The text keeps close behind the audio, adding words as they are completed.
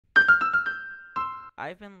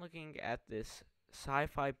I've been looking at this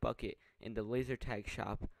sci-fi bucket in the laser tag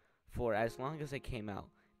shop for as long as it came out,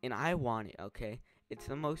 and I want it, okay? It's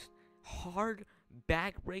the most hard,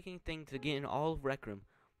 back-breaking thing to get in all of Rec Room,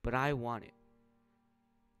 but I want it.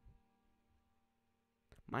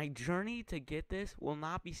 My journey to get this will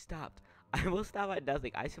not be stopped. I will stop at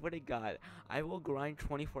nothing. I swear to God, I will grind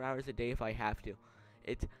 24 hours a day if I have to.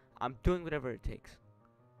 I'm doing whatever it takes.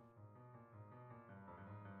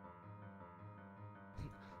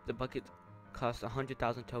 The bucket costs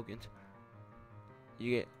 100,000 tokens.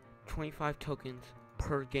 You get 25 tokens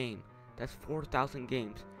per game. That's 4,000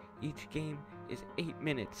 games. Each game is 8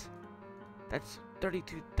 minutes. That's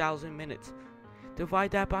 32,000 minutes. Divide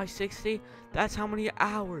that by 60. That's how many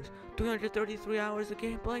hours. 333 hours of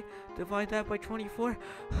gameplay. Divide that by 24.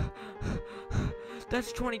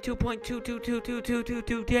 That's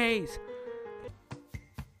 22.2222222 days.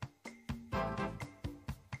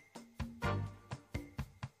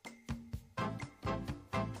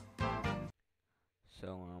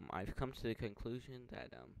 So I've come to the conclusion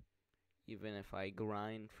that even if I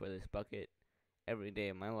grind for this bucket every day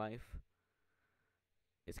of my life,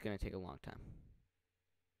 it's gonna take a long time.